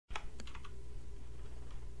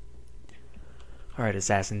Alright,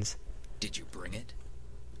 assassins. Did you bring it?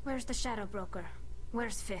 Where's the Shadow Broker?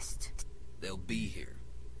 Where's Fist? They'll be here.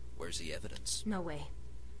 Where's the evidence? No way.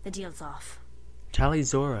 The deal's off.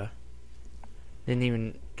 Tali'Zorah. Didn't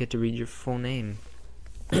even get to read your full name.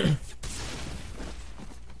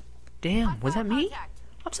 Damn, was that me?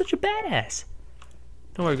 I'm such a badass.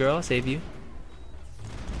 Don't worry, girl, I'll save you.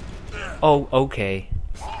 Oh, okay.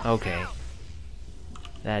 Okay.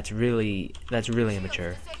 That's really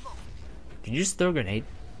immature. Did you just throw a grenade?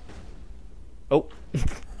 Oh,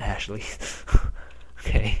 Ashley.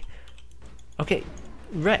 Okay. Okay,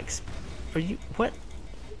 Rex, are you, what?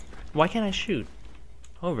 Why can't I shoot?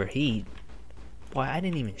 Overheat? Why, I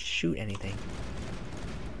didn't even shoot anything.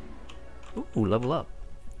 Ooh, level up.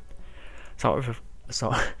 Assault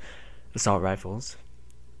rifles.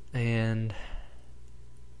 And I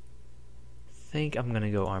think I'm gonna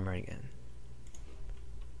go armor again.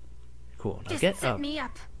 Cool. Now get set up. Me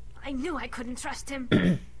up. I knew I couldn't trust him.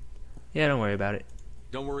 Yeah, don't worry about it.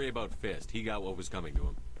 Don't worry about Fist. He got what was coming to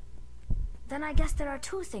him. Then I guess there are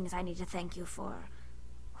two things I need to thank you for.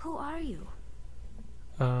 Who are you?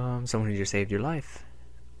 Someone who just saved your life.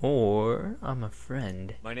 Or I'm a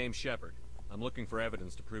friend. My name's Shepard. I'm looking for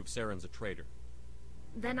evidence to prove Saren's a traitor.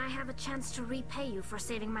 Then I have a chance to repay you for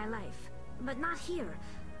saving my life. But not here.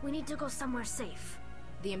 We need to go somewhere safe.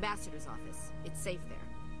 The ambassador's office. It's safe there.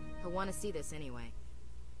 He'll want to see this anyway.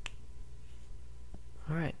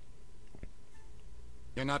 Alright.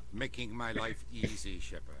 You're not making my life easy,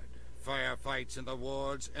 Shepard. Firefights in the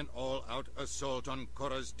wards, an all-out assault on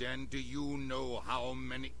Korra's den. Do you know how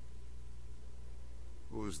many...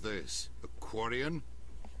 Who's this? A Quarian?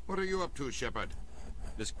 What are you up to, Shepard?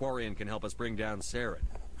 This Quarian can help us bring down Saren.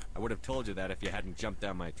 I would have told you that if you hadn't jumped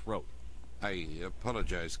down my throat. I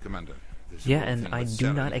apologize, Commander. This Yeah, whole and thing I with do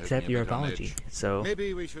Saren not has accept me a your bit on apology. edge. So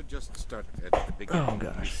Maybe we should just start at the beginning. Oh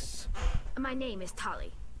gosh. My name is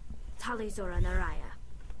Tali. Tali'Zorah Naraya.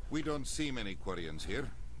 We don't see many Quarians here.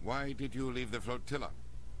 Why did you leave the flotilla?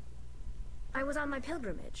 I was on my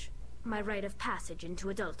pilgrimage. My rite of passage into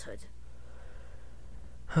adulthood.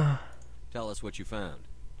 Tell us what you found.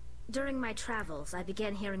 During my travels, I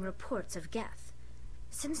began hearing reports of Geth.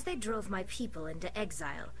 Since they drove my people into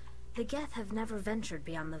exile, the Geth have never ventured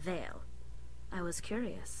beyond the Veil. I was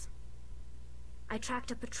curious. I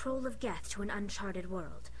tracked a patrol of Geth to an uncharted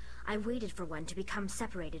world. I waited for one to become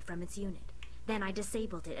separated from its unit. Then I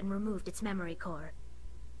disabled it and removed its memory core.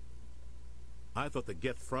 I thought the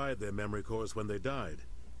Geth fried their memory cores when they died.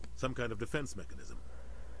 Some kind of defense mechanism.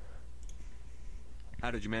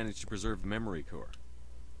 How did you manage to preserve the memory core?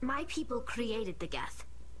 My people created the Geth.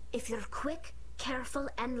 If you're quick, careful,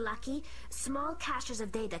 and lucky, small caches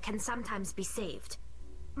of data can sometimes be saved.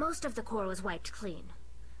 Most of the core was wiped clean,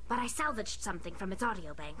 but I salvaged something from its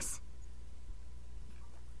audio banks.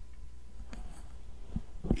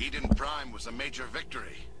 Eden Prime was a major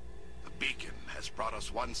victory. The beacon has brought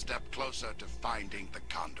us one step closer to finding the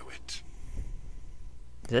conduit.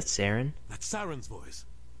 is that Saren? That's Saren's voice.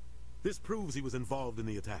 This proves he was involved in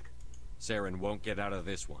the attack. Saren won't get out of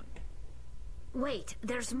this one. Wait,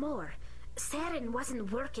 there's more. Saren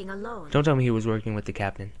wasn't working alone. Don't tell me he was working with the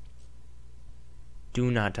captain. Do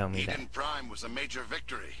not tell me that. Eden Prime was a major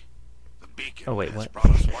victory. The beacon Oh, wait, has what? brought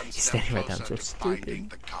us one He's step standing right there, closer I'm so to finding stupid.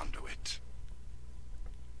 the conduit.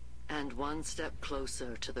 And one step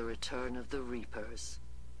closer to the return of the Reapers.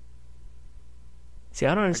 See,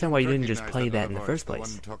 I don't understand why you didn't just Recognize play that in the voice, first the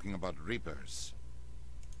place. one talking about Reapers.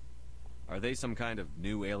 Are they some kind of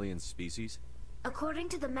new alien species? According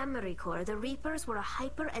to the memory core, the Reapers were a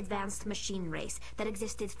hyper-advanced machine race that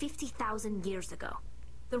existed 50,000 years ago.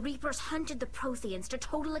 The Reapers hunted the Protheans to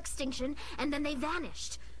total extinction, and then they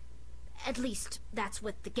vanished. At least, that's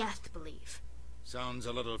what the Geth believe. Sounds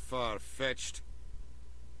a little far-fetched.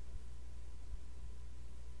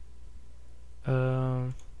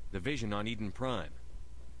 The vision on Eden Prime.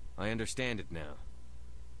 I understand it now.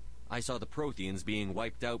 I saw the Protheans being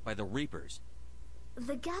wiped out by the Reapers.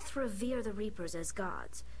 The Geth revere the Reapers as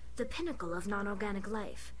gods, the pinnacle of non-organic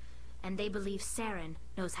life, and they believe Saren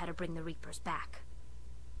knows how to bring the Reapers back.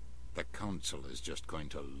 The Council is just going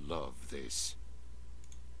to love this.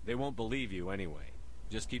 They won't believe you anyway.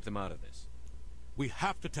 Just keep them out of this. We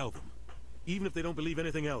have to tell them. Even if they don't believe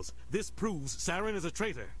anything else, this proves Saren is a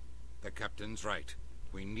traitor. The captain's right.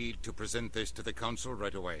 We need to present this to the Council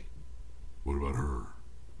right away. What about her?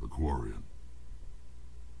 The Quarian?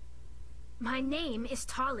 My name is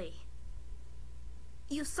Tali.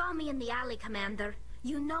 You saw me in the alley, Commander.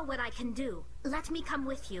 You know what I can do. Let me come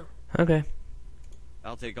with you. Okay.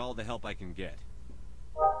 I'll take all the help I can get.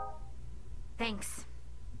 Thanks.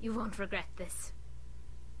 You won't regret this.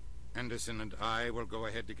 Anderson and I will go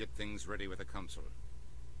ahead to get things ready with the council.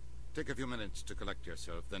 Take a few minutes to collect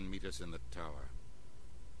yourself, then meet us in the tower.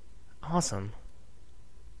 Awesome.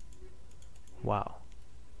 Wow.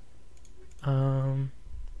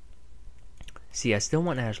 See, I still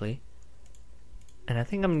want Ashley. And I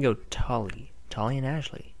think I'm gonna go Tali. Tali and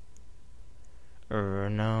Ashley. Or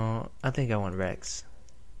no, I think I want Rex.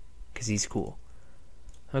 Because he's cool.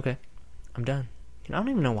 Okay, I'm done. I don't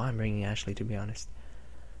even know why I'm bringing Ashley, to be honest.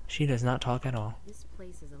 She does not talk at all. This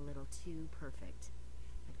place is a little too perfect.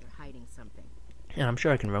 Like they're hiding something. And I'm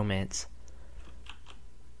sure I can romance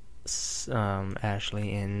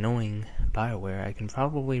Ashley, and knowing BioWare, I can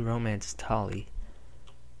probably romance Tali.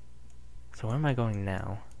 So where am I going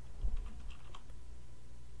now?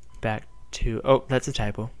 Back to... Oh, that's a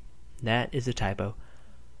typo. That is a typo.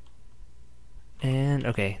 And,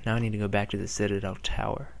 okay, now I need to go back to the Citadel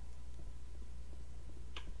Tower.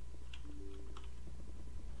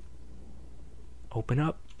 Open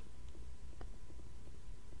up.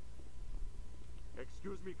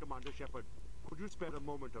 Excuse me, Commander Shepard. Could you spare a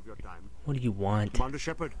moment of your time? What do you want? Commander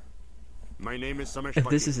Shepard, my name is Samesh If Patil.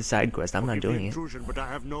 this is a side quest, I'm not Forgive the doing it. intrusion, but I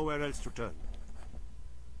have nowhere else to turn.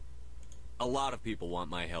 A lot of people want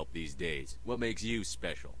my help these days. What makes you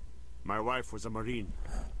special? My wife was a Marine.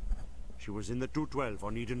 She was in the 212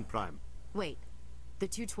 on Eden Prime. Wait, the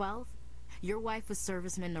 212? Your wife was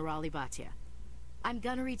serviceman Nirali Bhatia. I'm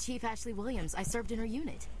Gunnery Chief Ashley Williams. I served in her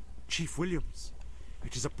unit. Chief Williams,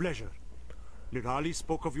 it is a pleasure. Nirali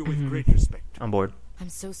spoke of you with great respect. On board. I'm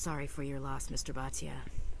so sorry for your loss, Mr. Bhatia.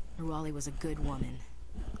 Nirali was a good woman.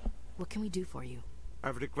 What can we do for you?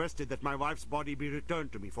 I've requested that my wife's body be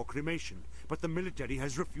returned to me for cremation, but the military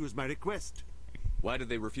has refused my request. Why did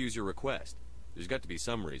they refuse your request? There's got to be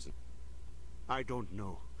some reason. I don't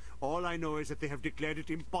know. All I know is that they have declared it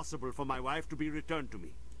impossible for my wife to be returned to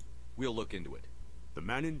me. We'll look into it. The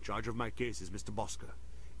man in charge of my case is Mr. Bosker.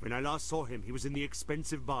 When I last saw him, he was in the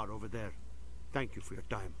expensive bar over there. Thank you for your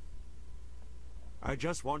time. I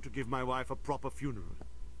just want to give my wife a proper funeral,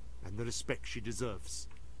 and the respect she deserves.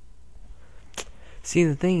 See,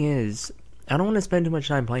 the thing is, I don't want to spend too much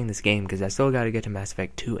time playing this game, because I still got to get to Mass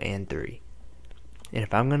Effect 2 and 3. And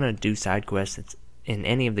if I'm going to do side quests in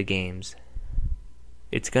any of the games,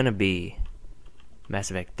 it's going to be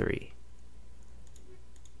Mass Effect 3.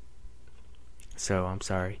 So, I'm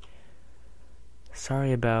sorry.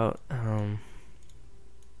 Sorry about,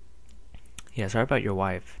 yeah, sorry about your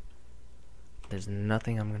wife. There's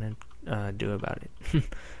nothing I'm going to do about it.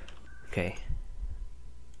 Okay.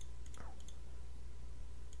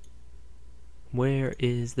 Where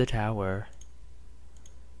is the tower?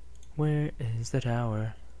 Where is the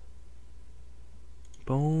tower?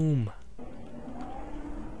 Boom.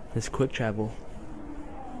 This quick travel.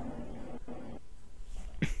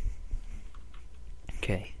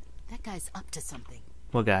 Okay. That guy's up to something.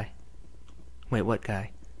 What guy? Wait, what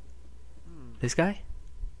guy? This guy?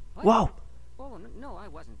 What? Whoa! Oh, no, I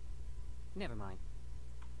wasn't. Never mind.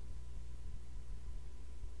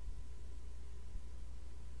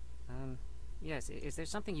 Yes, is there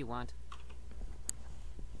something you want?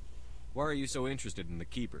 Why are you so interested in the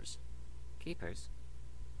Keepers? Keepers?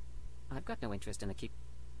 I've got no interest in the keep...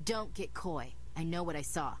 Don't get coy. I know what I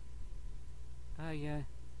saw. I'm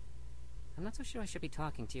not so sure I should be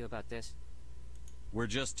talking to you about this. We're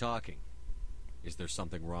just talking. Is there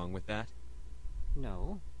something wrong with that?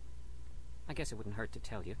 No. I guess it wouldn't hurt to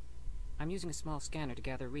tell you. I'm using a small scanner to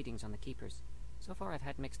gather readings on the Keepers. So far I've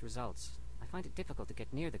had mixed results. I find it difficult to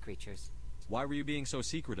get near the creatures. Why were you being so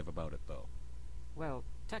secretive about it, though? Well,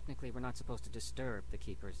 technically we're not supposed to disturb the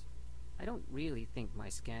Keepers. I don't really think my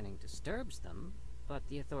scanning disturbs them, but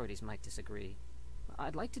the authorities might disagree.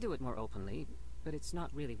 I'd like to do it more openly, but it's not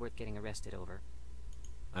really worth getting arrested over.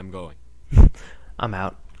 I'm going. I'm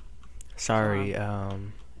out. Sorry,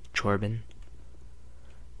 Chorban.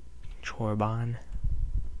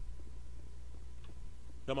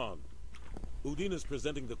 Come on. Udine is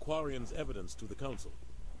presenting the Quarian's evidence to the Council.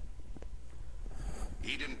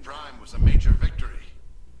 Eden Prime was a major victory.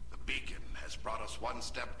 The beacon has brought us one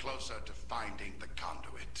step closer to finding the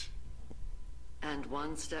conduit. And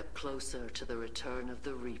one step closer to the return of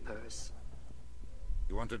the Reapers.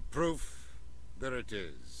 You wanted proof? There it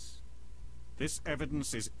is. This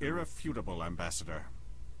evidence is irrefutable, Ambassador.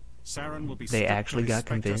 Saren will be They stripped actually of his got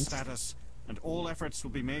Spectre convinced? status, and all efforts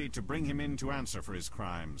will be made to bring him in to answer for his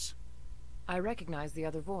crimes. I recognize the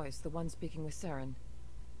other voice, the one speaking with Saren.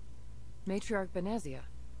 Matriarch Benezia.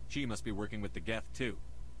 She must be working with the Geth, too.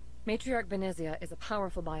 Matriarch Benezia is a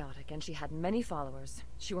powerful biotic, and she had many followers.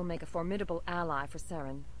 She will make a formidable ally for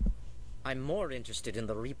Saren. I'm more interested in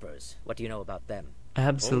the Reapers. What do you know about them?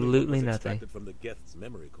 Absolutely Only what was nothing. extracted from the Geth's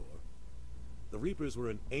memory core. The Reapers were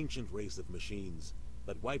an ancient race of machines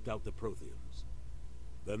that wiped out the Protheans.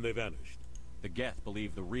 Then they vanished. The Geth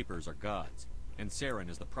believe the Reapers are gods, and Saren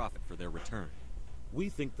is the prophet for their return. We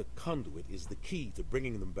think the conduit is the key to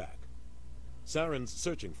bringing them back. Saren's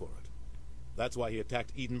searching for it. That's why he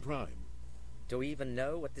attacked Eden Prime. Do we even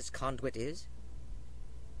know what this conduit is?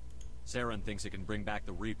 Saren thinks it can bring back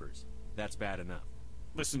the Reapers. That's bad enough.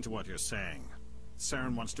 Listen to what you're saying.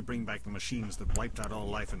 Saren wants to bring back the machines that wiped out all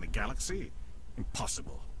life in the galaxy?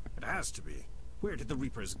 Impossible. It has to be. Where did the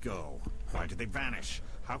Reapers go? Why did they vanish?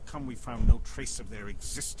 How come we found no trace of their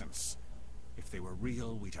existence? If they were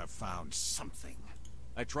real, we'd have found something.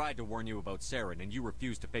 I tried to warn you about Saren, and you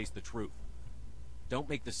refused to face the truth. Don't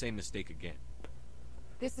make the same mistake again.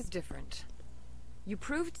 This is different. You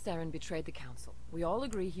proved Saren betrayed the Council. We all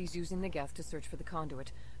agree he's using the Geth to search for the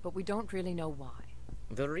conduit, but we don't really know why.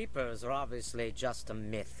 The Reapers are obviously just a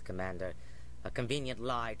myth, Commander. A convenient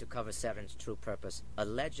lie to cover Saren's true purpose. A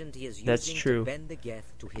legend he is That's using true. to bend the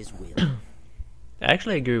Geth to his will. I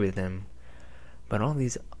actually agree with him. But all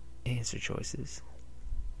these answer choices.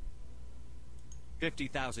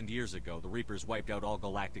 50,000 years ago, the Reapers wiped out all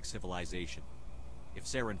galactic civilization. If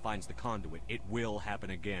Saren finds the conduit, it will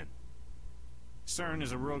happen again. Saren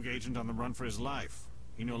is a rogue agent on the run for his life.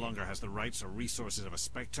 He no longer has the rights or resources of a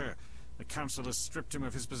Spectre. The Council has stripped him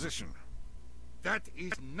of his position. That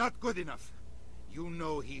is not good enough. You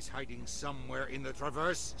know he's hiding somewhere in the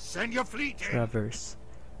Traverse. Send your fleet in! Traverse.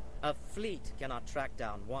 A fleet cannot track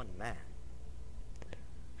down one man.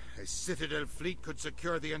 A Citadel fleet could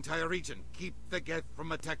secure the entire region. Keep the Geth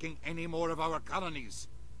from attacking any more of our colonies.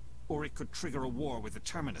 Or it could trigger a war with the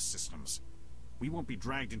Terminus systems. We won't be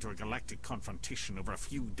dragged into a galactic confrontation over a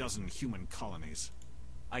few dozen human colonies.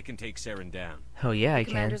 I can take Saren down. Hell yeah, I The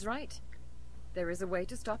can. Commander's right. There is a way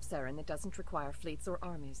to stop Saren that doesn't require fleets or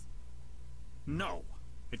armies. No,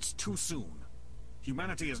 it's too soon.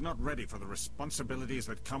 Humanity is not ready for the responsibilities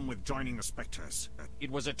that come with joining the Spectres.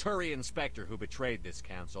 It was a Turian Spectre who betrayed this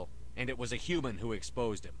council, and it was a human who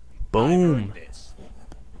exposed him. Boom. I earned this.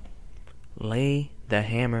 Lay the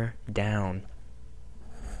hammer down.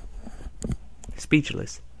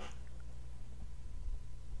 Speechless.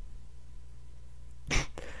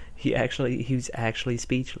 he was actually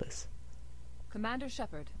speechless. Commander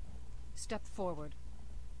Shepard, step forward.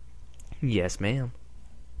 Yes, ma'am.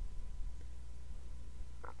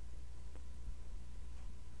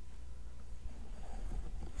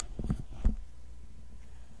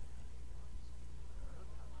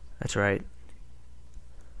 That's right.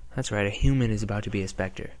 That's right, a human is about to be a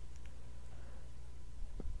Spectre.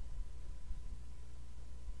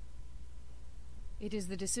 It is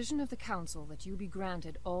the decision of the Council that you be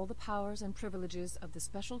granted all the powers and privileges of the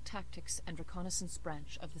Special Tactics and Reconnaissance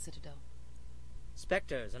Branch of the Citadel.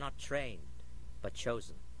 Spectres are not trained, but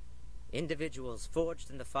chosen. Individuals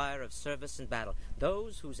forged in the fire of service and battle.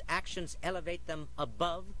 Those whose actions elevate them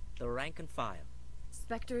above the rank and file.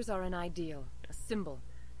 Spectres are an ideal, a symbol,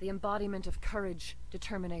 the embodiment of courage,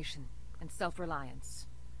 determination, and self-reliance.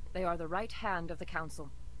 They are the right hand of the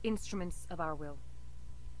Council, instruments of our will.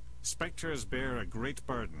 Spectres bear a great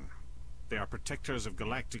burden. They are protectors of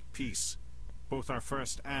galactic peace, both our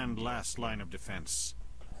first and last line of defense.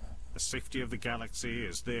 The safety of the galaxy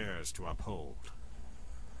is theirs to uphold.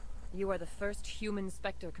 You are the first human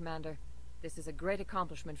Spectre, Commander. This is a great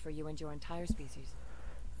accomplishment for you and your entire species.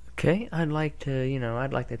 Okay, I'd like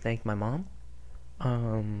to thank my mom.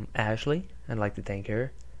 Ashley. I'd like to thank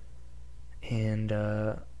her. And,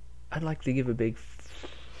 I'd like to give a big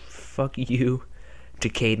fuck you to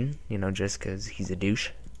Caden, just because he's a douche.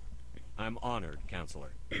 I'm honored,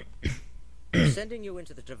 Counselor. We're sending you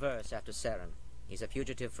into the Traverse after Saren. He's a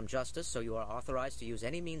fugitive from justice, so you are authorized to use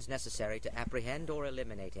any means necessary to apprehend or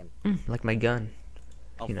eliminate him. Like my gun.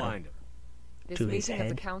 I'll find him. This To his meeting of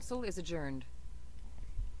the head. Council is adjourned.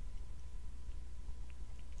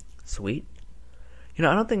 Sweet.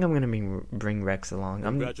 I don't think I'm gonna bring Rex along.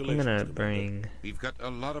 I'm gonna Congratulations, bring We've got a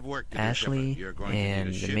lot of work to do, Ashley Shepard. You're going to need a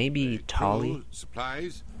and ship, maybe a crew, Tali.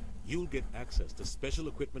 supplies. You'll get access to special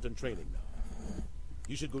equipment and training now.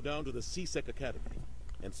 You should go down to the CSEC Academy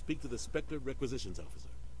and speak to the Spectre Requisitions Officer.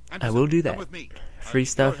 I will do Come that. with me. Free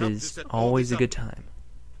stuff help to is set all always this a good up. time.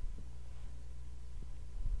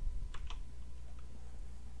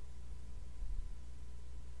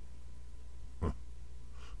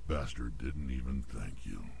 Bastard didn't even thank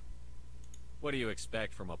you. What do you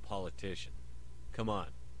expect from a politician? Come on.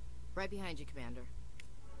 Right behind you, Commander.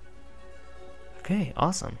 Okay,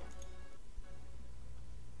 awesome.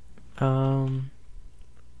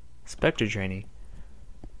 Spectre training.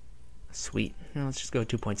 Sweet. Let's just go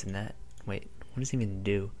 2 points in that. Wait, What does it even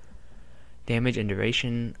do? Damage and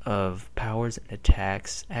duration of powers and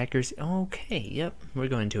attacks. Accuracy. Okay, yep. We're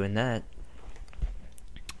going to in that.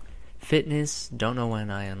 Fitness. Don't know when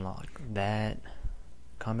I unlock that.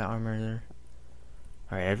 Combat armor.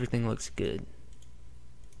 Alright, everything looks good.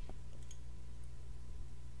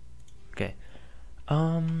 Okay.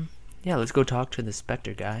 Yeah, let's go talk to the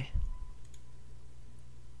Spectre guy.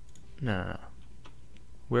 No.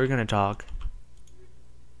 We're gonna talk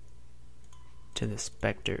to the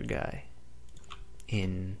Spectre guy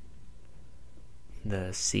in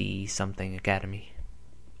the C something academy.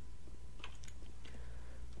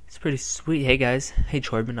 It's pretty sweet. Hey guys. Hey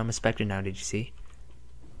Chorbin, I'm a Spectre now, did you see?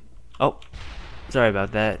 Oh, sorry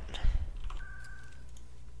about that.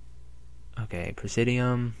 Okay,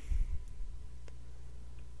 Presidium.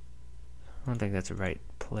 I don't think that's the right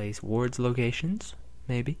place. Wards locations,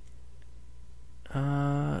 maybe.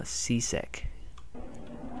 CSEC.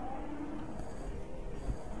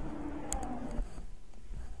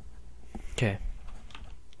 Okay.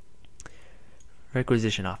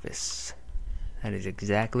 Requisition office. That is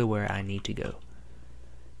exactly where I need to go.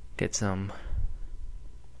 Get some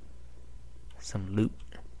loot.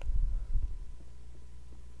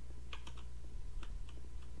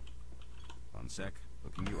 One sec,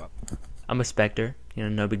 looking you up. I'm a Spectre, you know,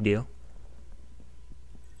 no big deal.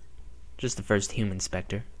 Just the first human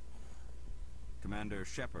Spectre. Commander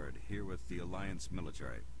Shepard, here with the Alliance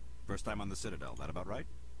military. First time on the Citadel, that about right?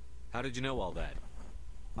 How did you know all that?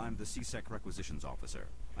 I'm the CSEC requisitions officer.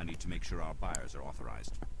 I need to make sure our buyers are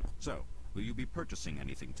authorized. So, will you be purchasing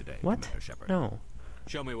anything today, What? Commander Shepard? No.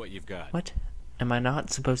 Show me what you've got. What? Am I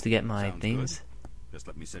not supposed to get my Sounds things? good. Just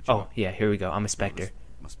let me set you Oh, up. yeah, here we go. I'm a Spectre. This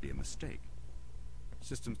must be a mistake.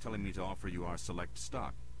 System's telling me to offer you our select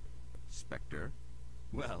stock. Spectre?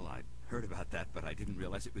 Well, I'd heard about that, but I didn't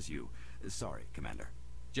realize it was you. Sorry, Commander.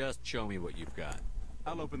 Just show me what you've got.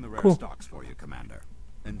 I'll open the rare Cool. stocks for you, Commander.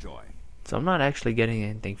 Enjoy. So I'm not actually getting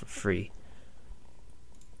anything for free.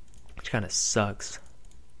 Which kind of sucks.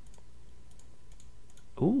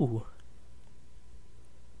 Ooh.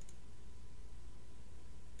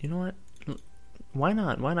 You know what? Why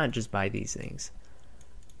not? Why not just buy these things?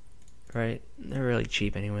 Right? They're really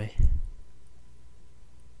cheap anyway.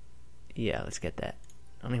 Yeah, let's get that.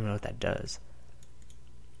 I don't even know what that does.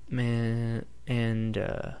 Man, and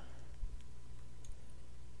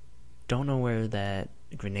don't know where that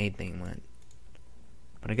grenade thing went.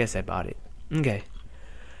 But I guess I bought it. Okay.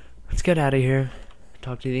 Let's get out of here.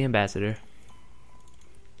 Talk to the ambassador.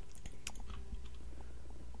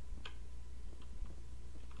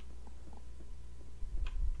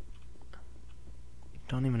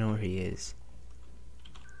 Don't even know where he is.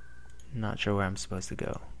 Not sure where I'm supposed to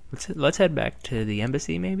go. Let's head back to the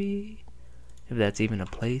embassy, maybe? If that's even a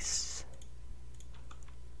place.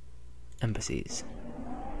 Embassies.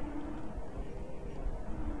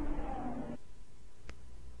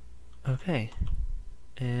 Okay.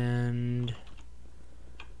 And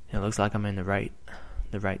it looks like I'm in the right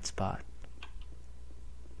spot.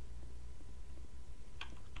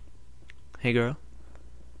 Hey girl.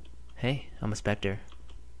 Hey, I'm a Spectre.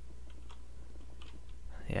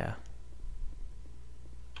 Yeah.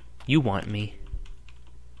 You want me.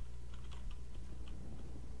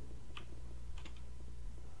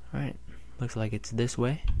 Alright, looks like it's this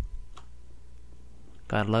way.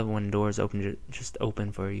 Gotta love it when doors open, just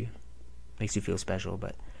open for you. Makes you feel special,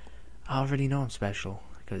 but I already know I'm special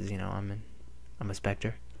because, you know, I'm a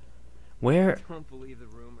Spectre. Where? Don't believe the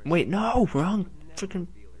rumors. Wait, no, wrong freaking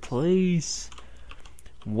place.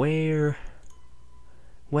 Where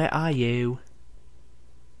are you?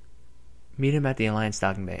 Meet him at the Alliance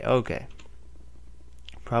docking bay. Okay.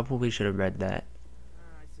 Probably should have read that.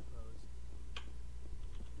 I suppose.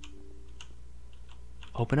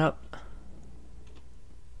 Open up.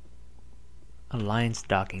 Alliance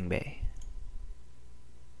docking bay.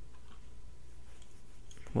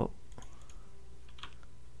 Whoa.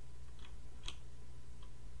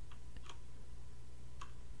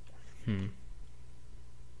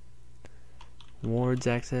 Wards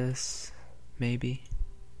access, maybe.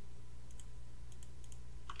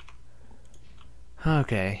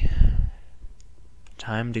 Okay.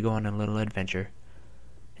 Time to go on a little adventure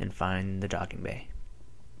and find the docking bay.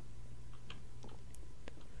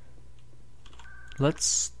 Let's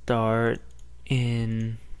start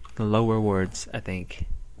in the lower wards, I think.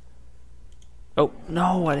 Oh,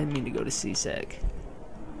 no, I didn't mean to go to CSEC.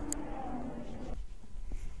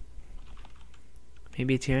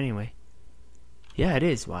 Maybe it's here anyway. Yeah, it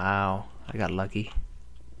is. Wow, I got lucky.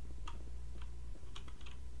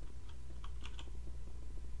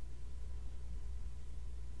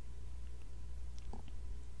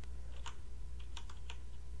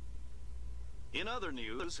 other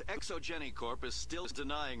news, Exogeny Corp is still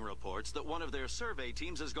denying reports that one of their survey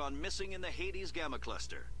teams has gone missing in the Hades Gamma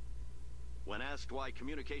Cluster. When asked why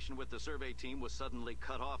communication with the survey team was suddenly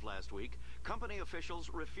cut off last week, company officials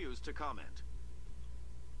refused to comment.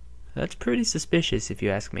 That's pretty suspicious if you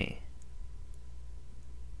ask me.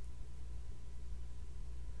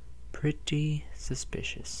 Pretty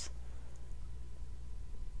suspicious.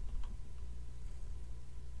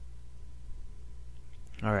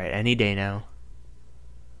 Alright, any day now.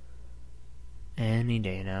 Any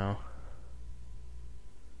day now.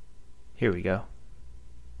 Here we go.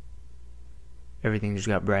 Everything just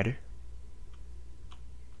got brighter.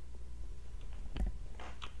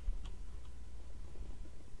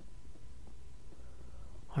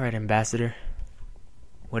 Alright, Ambassador.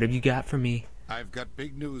 What have you got for me? I've got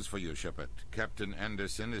big news for you, Shepard. Captain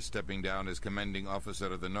Anderson is stepping down as commanding officer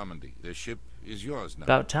of the Normandy. The ship is yours now.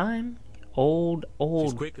 About time.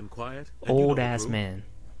 She's quick and quiet. And old you know ass man.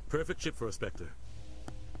 Perfect ship for a Spectre.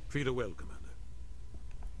 Treat her well, Commander.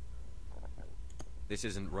 This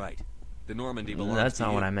isn't right. The Normandy belongs That's to not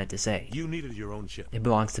you. what I meant to say. You needed your own ship. It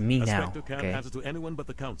belongs to me a now. Spectre can't Okay. answer to anyone but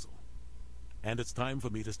the Council. And it's time for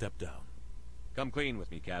me to step down. Come clean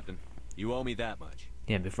with me, Captain. You owe me that much.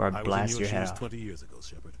 Yeah, before I blast your head shoes off. 20 years ago,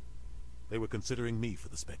 Shepard. They were considering me for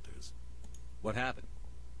the Spectres. What happened?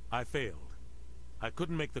 I failed. I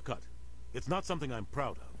couldn't make the cut. It's not something I'm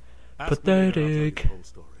proud of. Ask me later, I'll tell you the whole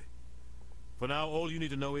story. For now, all you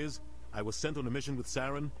need to know is, I was sent on a mission with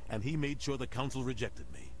Saren, and he made sure the Council rejected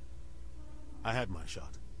me. I had my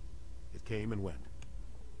shot. It came and went.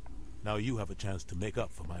 Now you have a chance to make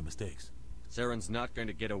up for my mistakes. Saren's not going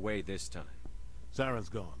to get away this time. Saren's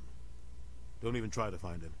gone. Don't even try to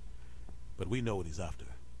find him. But we know what he's after.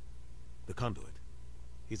 The conduit.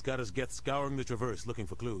 He's got his Geth scouring the Traverse looking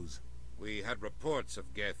for clues. We had reports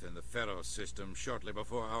of Geth in the Pharos system shortly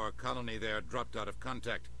before our colony there dropped out of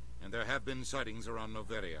contact, and there have been sightings around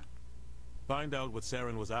Noveria. Find out what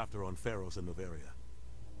Saren was after on Pharos and Noveria.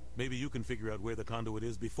 Maybe you can figure out where the conduit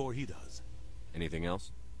is before he does. Anything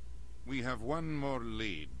else? We have one more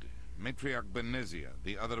lead. Matriarch Benezia,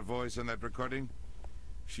 the other voice in that recording.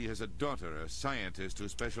 She has a daughter, a scientist who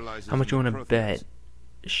specializes How much you in want to bet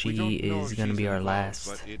We she don't know is if going to she's be our involved, last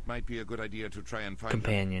but it might be a good idea to try and find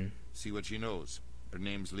companion? her. See what she knows. Her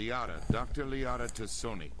name's Liara, Dr. Liara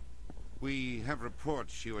Tassoni. We have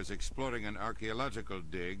reports she was exploring an archaeological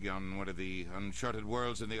dig on one of the uncharted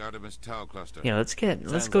worlds in the Artemis Tau cluster. Yeah, let's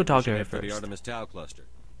Sounds go like talk we to should her head for the first. Artemis Tau cluster.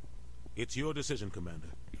 It's your decision, Commander.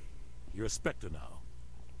 You're a Spectre now.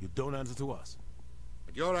 You don't answer to us.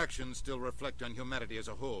 But your actions still reflect on humanity as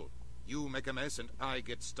a whole. You make a mess and I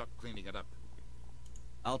get stuck cleaning it up.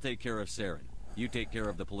 I'll take care of Saren. You take care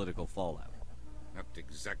of the political fallout. Not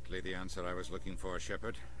exactly the answer I was looking for,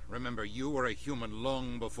 Shepard. Remember, you were a human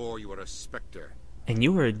long before you were a Spectre. And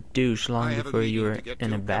you were a douche long I have a before you meeting were to get an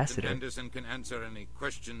to. ambassador. Captain Anderson can answer any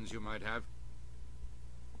questions you might have.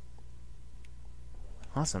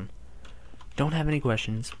 Awesome. Don't have any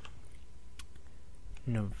questions.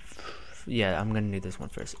 No. Yeah, I'm gonna do this one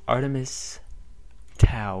first. Artemis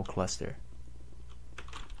Tau cluster.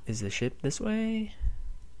 Is the ship this way?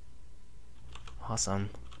 Awesome.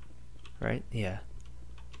 Right? Yeah.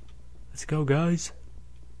 Let's go, guys.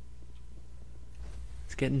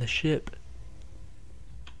 Let's get in the ship.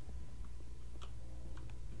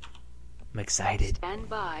 I'm excited. Stand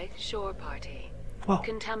by, shore party. Whoa.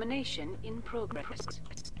 Contamination in progress.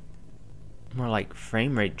 More like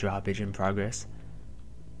frame rate droppage in progress.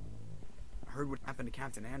 I heard what happened to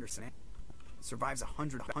Captain Anderson. Survives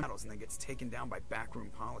 100 battles and then gets taken down by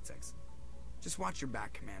backroom politics. Just watch your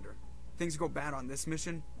back, Commander. Things go bad on this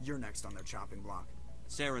mission, you're next on their chopping block.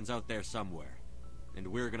 Saren's out there somewhere, and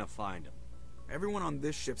we're gonna find him. Everyone on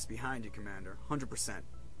this ship's behind you, Commander. 100%.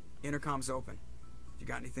 Intercom's open. If you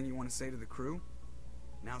got anything you want to say to the crew,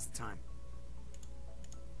 now's the time.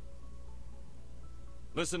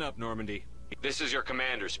 Listen up, Normandy. This is your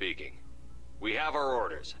commander speaking. We have our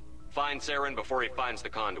orders. Find Saren before he finds the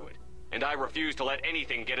conduit. And I refuse to let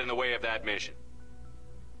anything get in the way of that mission.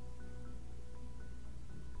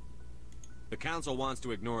 The Council wants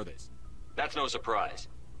to ignore this. That's no surprise.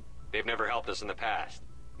 They've never helped us in the past.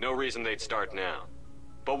 No reason they'd start now.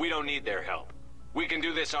 But we don't need their help. We can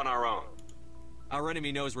do this on our own. Our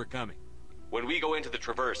enemy knows we're coming. When we go into the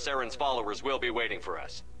Traverse, Saren's followers will be waiting for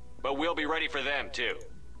us. But we'll be ready for them, too.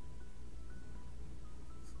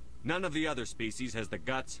 None of the other species has the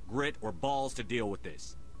guts, grit, or balls to deal with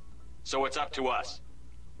this. So it's up to us.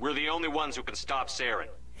 We're the only ones who can stop Saren.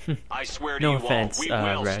 I swear to No you offense, all, we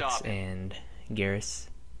will Rex stop him. and Garrus.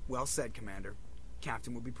 Well said, Commander.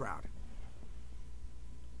 Captain will be proud.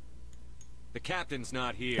 The captain's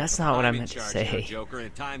not here. That's not what I I'm in meant to charge say. here, Joker, and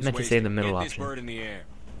I time's meant to say wasted. the middle Get this option. bird in the air.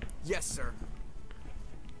 Yes, sir.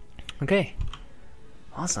 Okay.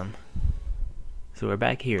 Awesome. So we're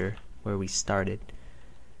back here where we started.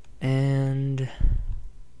 And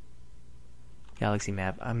galaxy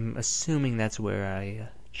map. I'm assuming that's where I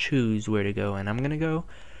choose where to go, and I'm gonna go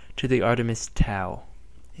to the Artemis Tau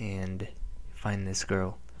and find this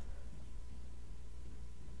girl.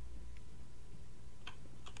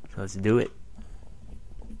 So let's do it.